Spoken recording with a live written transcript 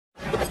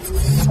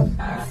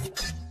Hi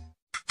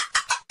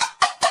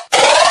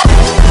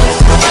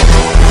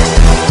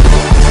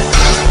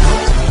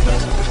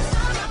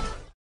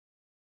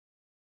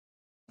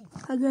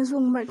guys,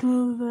 welcome back to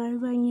another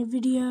brand new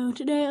video.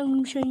 Today I'm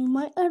going to show you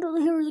my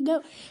Idle Heroes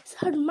account. It's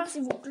had a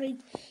massive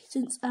upgrade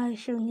since I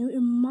showed you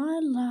in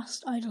my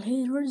last Idle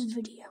Heroes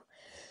video.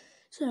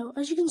 So,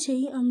 as you can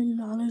see, I'm in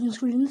the loading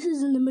screen. This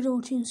is in the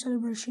Mid-Autumn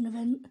Celebration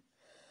event.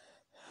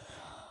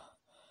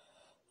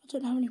 I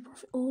don't have any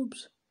profit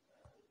orbs.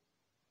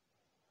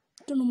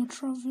 Don't know my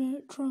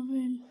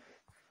traveling.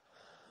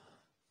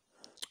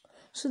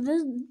 So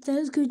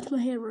there's going to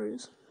my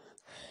heroes.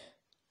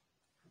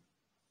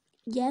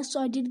 Yes,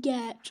 I did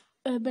get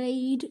a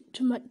blade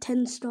to my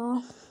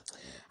 10-star.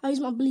 I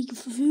used my Bleaker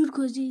for food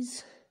because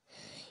he's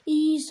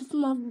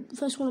my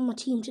first one on my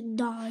team to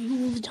die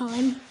all the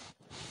time.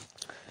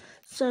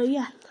 So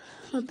yeah,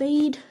 my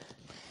blade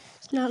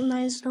is now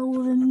 9-star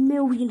with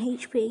 1,000,000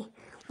 HP.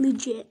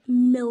 Legit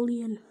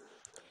million.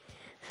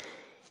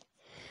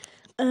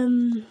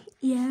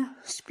 Yeah,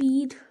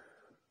 speed.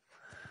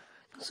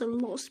 That's a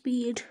lot of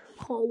speed.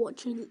 Heart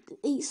watching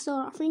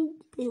 8-star, I think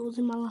it was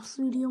in my last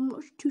video, I'm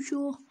not too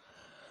sure.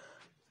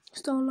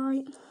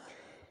 Starlight,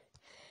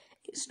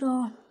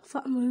 8-star,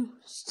 Fatmo,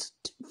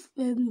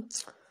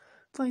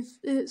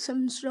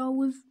 7-star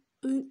with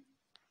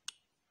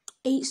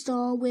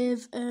 8-star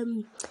with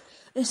a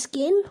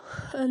skin,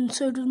 and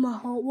so does my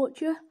Heart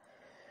Watcher.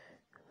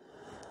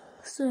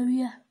 So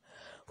yeah,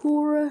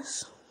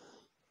 Horus,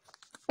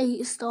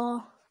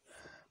 8-star,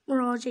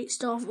 Mirage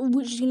 8-star,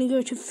 which is gonna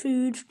go to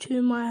food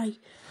to my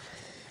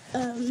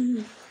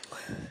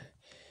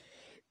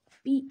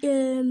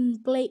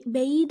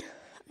Bade.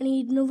 I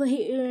need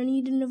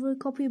another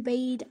copy of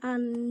Bade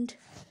and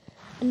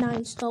a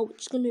 9-star,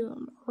 which is going to be a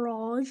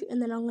Mirage,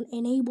 and then I'm going to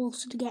enable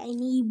so to get an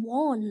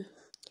E1.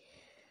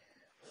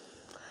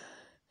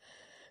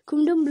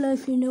 Comment down below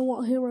if you know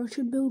what hero I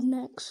should build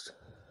next.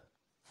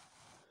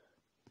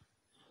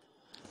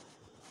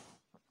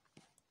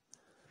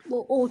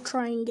 Or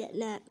try and get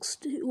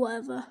next,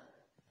 whatever.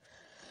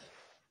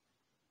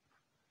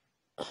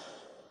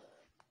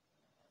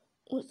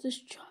 What's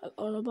this chat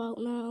on about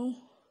now?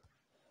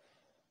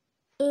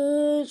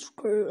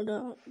 Screw it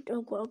up.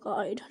 I've got a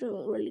guide. I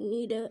don't really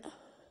need it.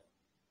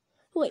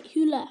 Wait,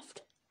 who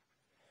left?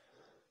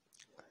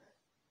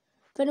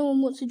 If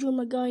anyone wants to join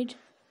my guide,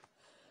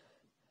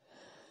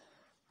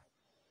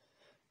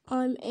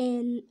 I'm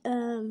in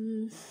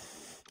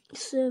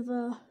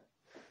server.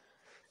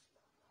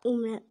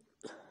 1 minute.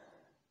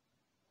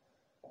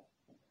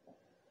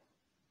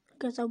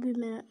 Guess I'll be a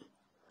minute.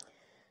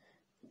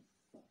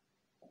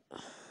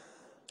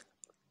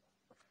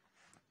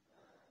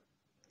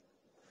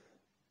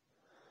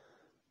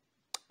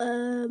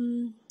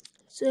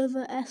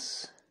 Server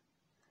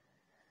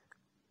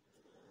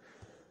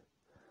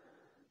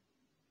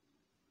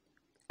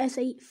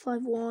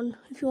S851.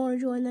 If you want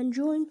to join, then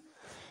join.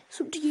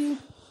 It's up to you.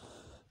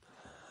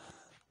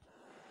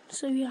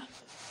 So yeah.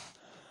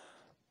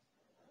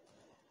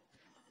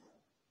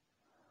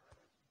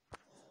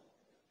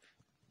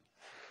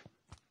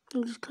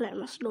 I'm just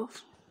collecting my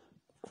stuff.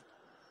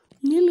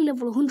 Nearly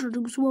level 100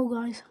 as well,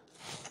 guys.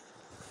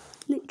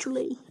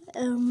 Literally,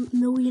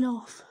 1,000,000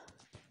 off.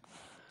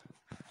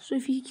 So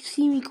if you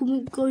see me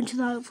go into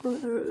that for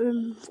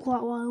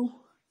quite a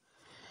while,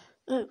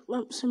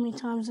 so many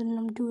times, and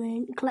I'm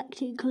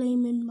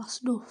claiming my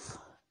stuff.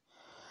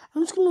 I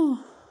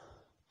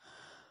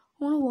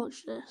wanna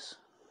watch this.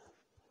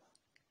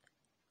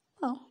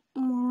 Oh,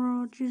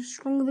 Mirage is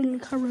stronger than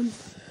Karim,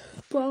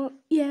 but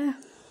yeah.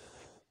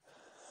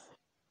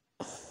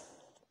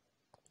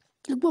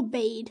 Look what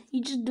Bade.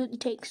 He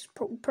takes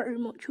pretty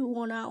much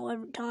 1 hour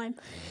every time.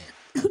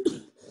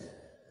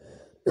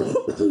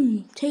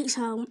 Takes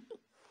out.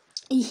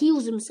 He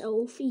heals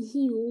himself. He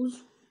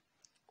heals.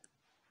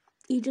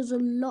 He does a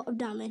lot of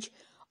damage.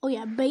 Oh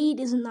yeah, Bade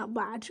isn't that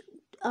bad.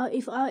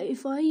 If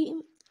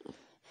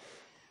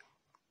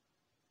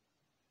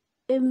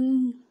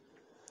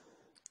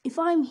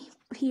I'm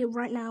here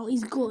right now,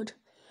 he's good.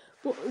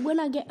 But when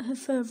I get her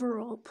further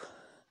up,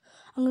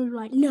 I'm gonna be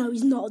like, no,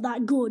 he's not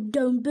that good.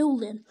 Don't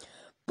build him.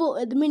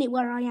 But at the minute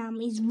where I am,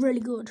 he's really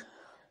good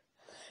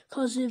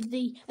because of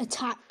the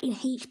attack in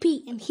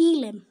HP and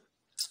healing,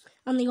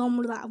 and the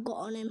armor that I've got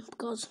on him.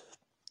 Because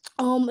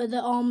the armor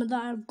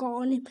that I've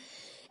got on him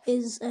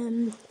is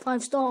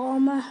 5-star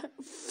armor,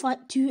 full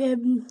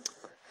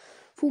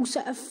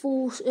set of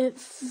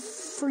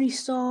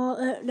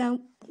 3-star, now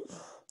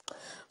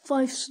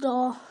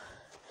 5-star,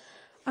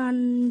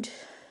 and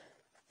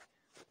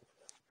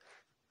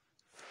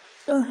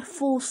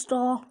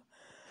 4-star.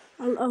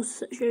 I'll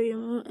show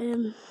you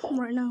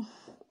right now.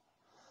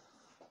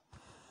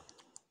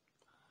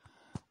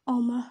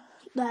 Armor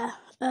there.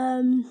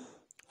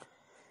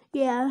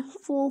 Yeah,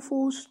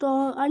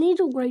 4-star. I need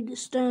to upgrade the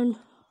stone.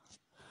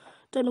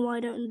 Don't know why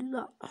I don't do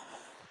that.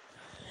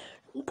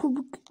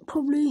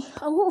 Probably I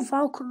got a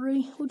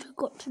Valkyrie, which I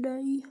got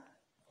today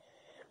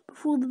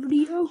before the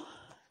video.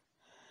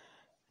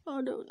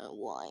 I don't know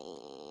why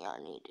I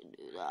need to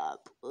do that,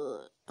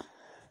 but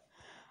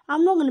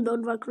I'm not going to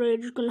build Valkyrie,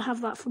 I'm just going to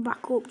have that for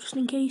backup, just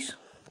in case.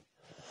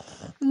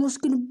 I'm also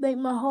going to make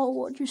my Heart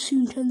Watcher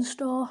soon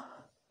 10-star.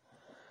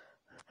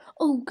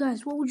 Oh,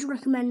 guys, what would you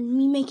recommend?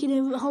 Me making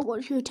a Heart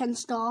Watcher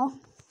 10-star?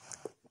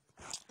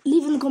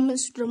 Leave in the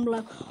comments down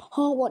below.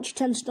 Heart Watcher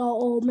 10-star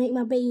or make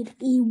my Bade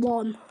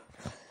E1.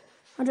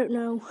 I don't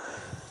know.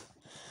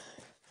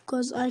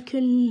 Because I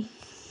can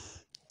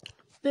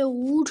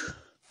build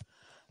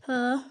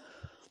her,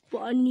 but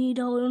I need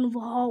another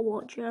Heart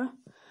Watcher,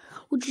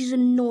 which is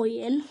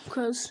annoying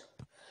because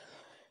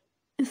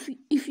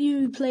if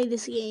you play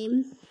this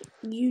game,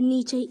 you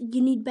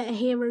need better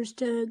heroes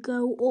to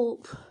go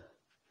up,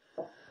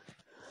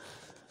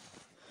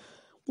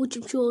 which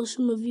I'm sure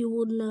some of you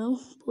would know,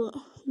 but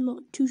I'm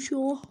not too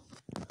sure.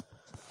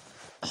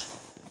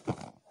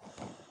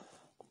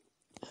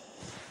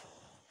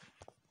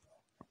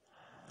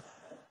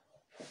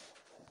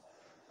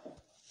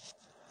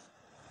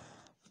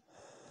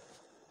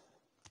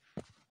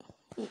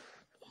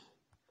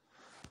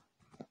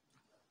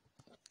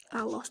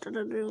 I lost it,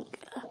 I don't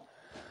care.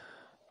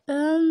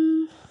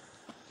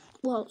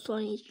 Well, so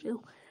I need to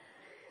do.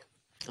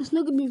 It's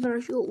not going to be a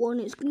very short one,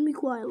 it's going to be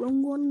quite a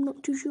long one, I'm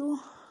not too sure.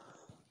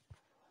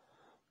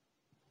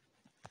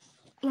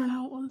 Ran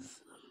out of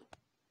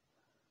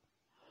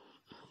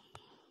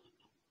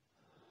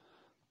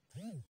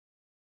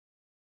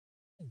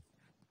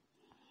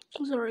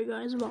sorry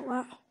guys about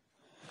that.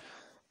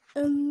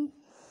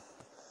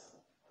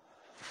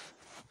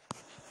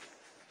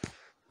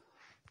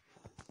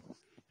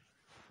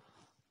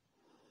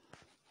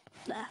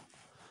 There.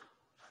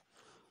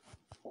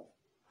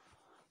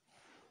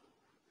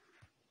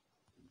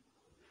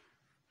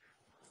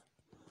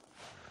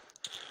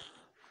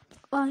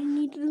 I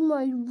needed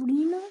my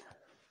arena.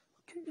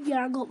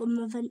 Yeah, I got them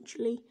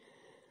eventually.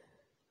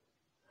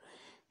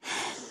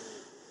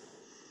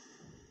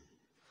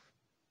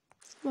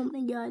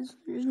 Something, guys.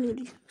 I just need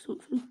to check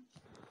something.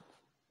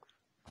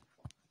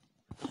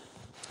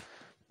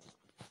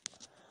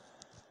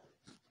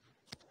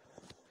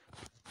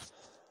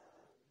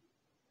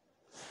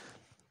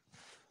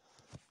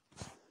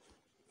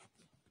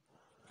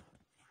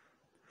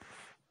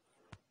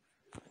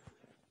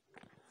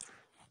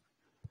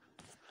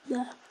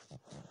 There.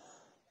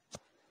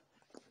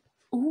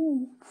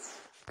 Ooh,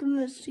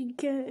 gonna see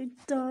get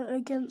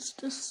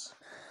against this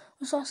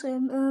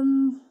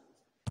assassin.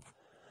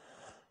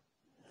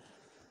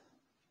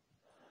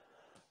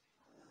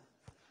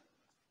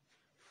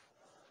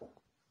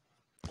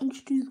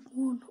 Let's do the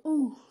one.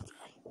 Oh,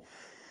 okay.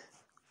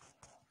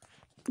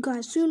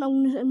 Guys, soon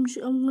I'm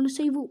gonna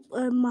save up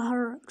my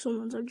heroic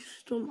summons. I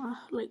just done my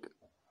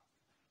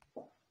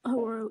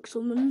heroic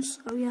summons.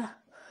 So yeah,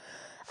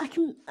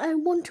 I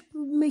want to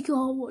make a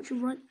Heart Watcher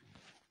right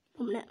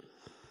 1 minute.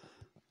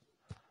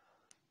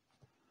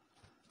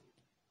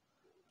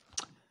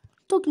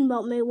 Talking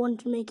about me wanting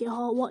to make it a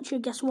Heart Watcher,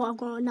 guess what? I've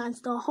got a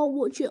 9-star Heart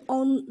Watcher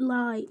on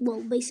live.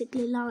 Well,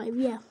 basically live,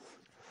 yeah.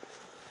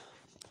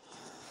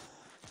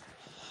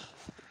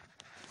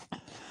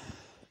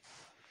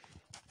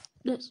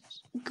 Let's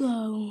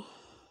go.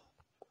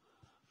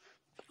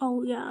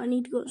 Oh yeah, I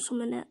need to go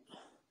summon it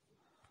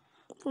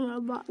from my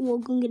bag. Well,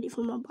 go and get it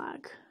from my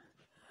bag.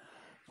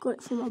 Got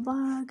it from my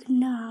bag.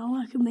 Now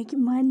I can make it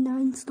my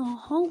 9-star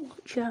Heart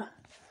Watcher.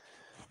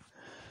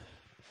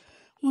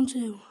 1,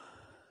 2,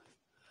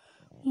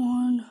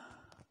 1.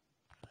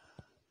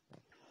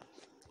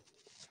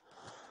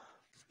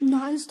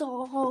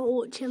 9-star Heart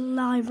Watcher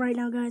live right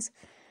now, guys.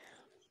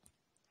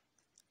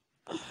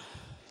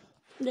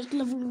 Let's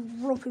level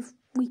her up if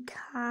we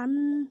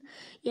can.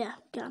 Yeah,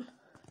 can.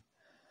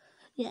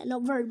 Yeah,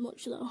 not very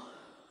much though.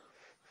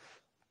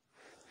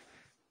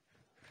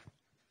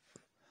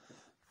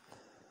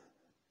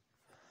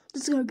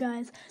 Let's go,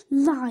 guys.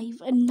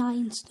 Live a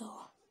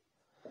 9-star.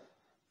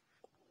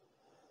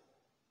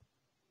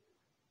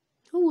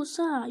 Oh, what's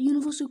that?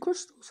 Universal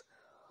crystals.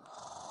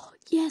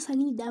 Yes, I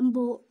need them,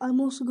 but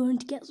I'm also going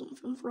to get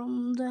something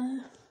from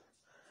the...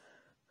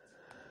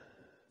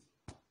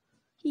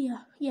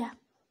 Yeah.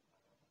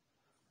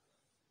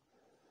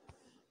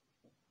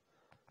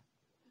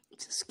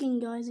 It's a skin,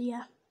 guys,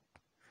 yeah.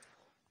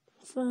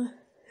 For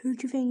who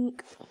do you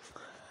think?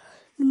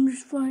 Let me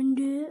just find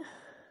it.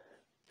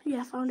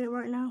 Yeah, I found it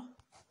right now.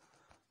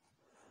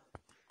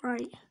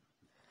 Right.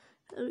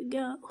 There we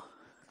go.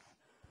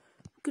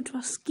 Go to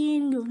my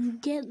skin, go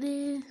and get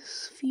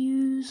this.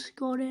 Fuse,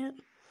 got it.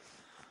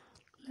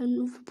 Then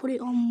we'll put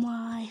it on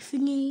my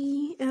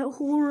thingy.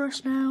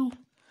 Horus now.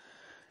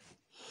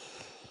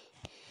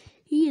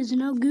 He is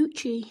now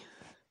Gucci.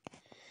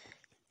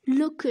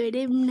 Look at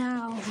him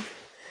now.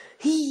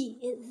 He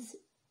is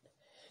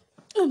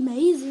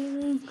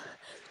amazing.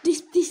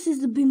 This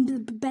has been the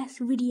best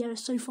video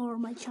so far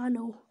on my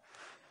channel.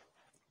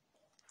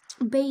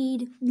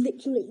 Bade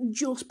literally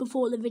just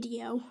before the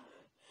video.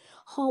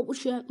 Heart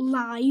Watcher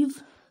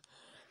live.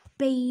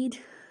 Bade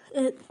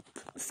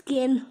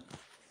skin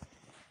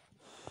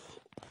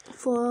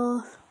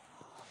for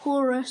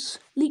Horus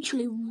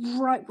literally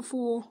right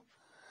before.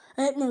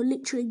 No,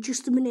 literally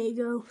just a minute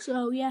ago.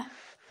 So yeah.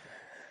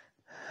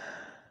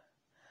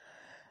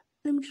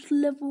 we'll just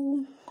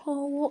level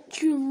our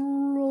watcher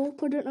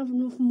up. I don't have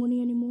enough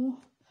money anymore.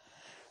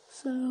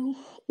 So,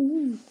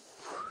 oof,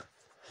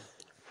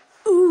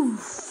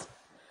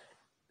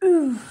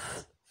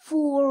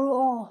 4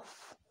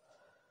 off.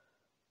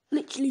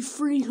 Literally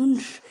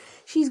 300.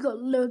 She's got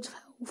loads of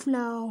health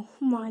now.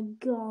 My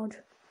God.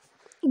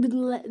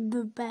 Been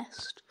the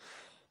best.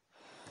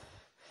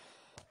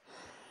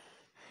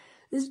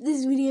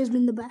 This video has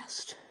been the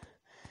best.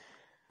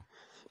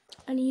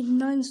 I need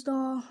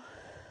 9-star,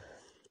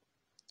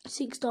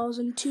 6 stars,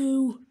 and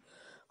 2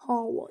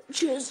 heart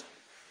watches.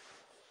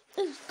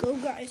 Let's go,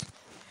 guys.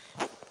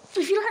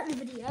 If you like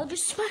the video,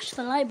 just smash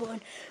the like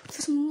button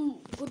for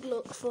some good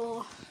luck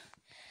for,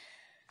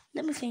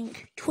 let me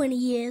think, 20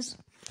 years.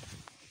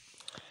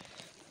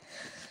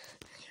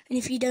 And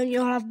if you don't,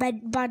 you'll have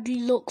bad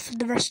luck for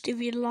the rest of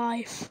your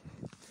life.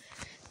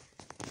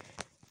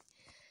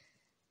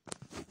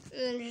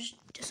 And then just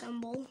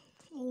disassemble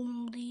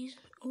all these.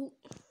 Oh.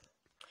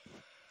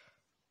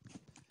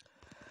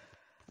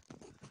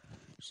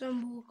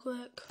 Assemble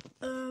quick.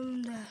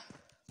 There.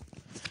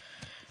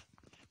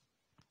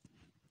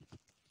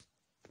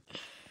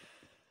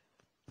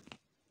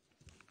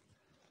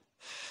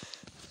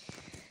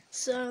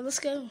 So let's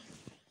go.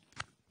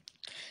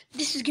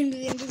 This is gonna be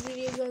the end of the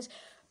video, guys.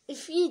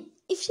 If you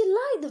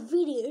like the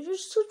video,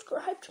 just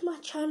subscribe to my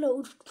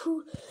channel,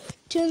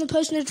 turn the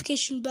post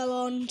notification bell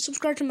on,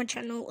 subscribe to my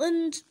channel,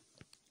 and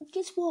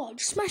guess what?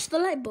 Just smash the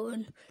like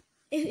button.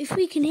 If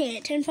we can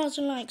hit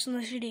 10,000 likes on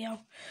this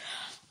video,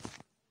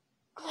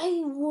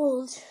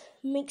 I'll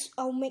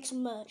make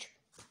some merch.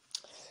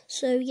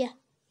 So yeah,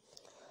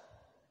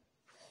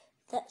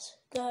 let's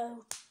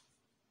go.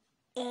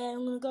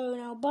 I'm gonna go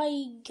now.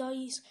 Bye,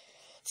 guys.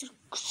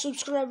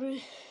 Subscribe.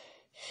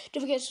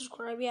 Don't forget to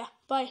subscribe. Yeah.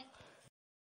 Bye.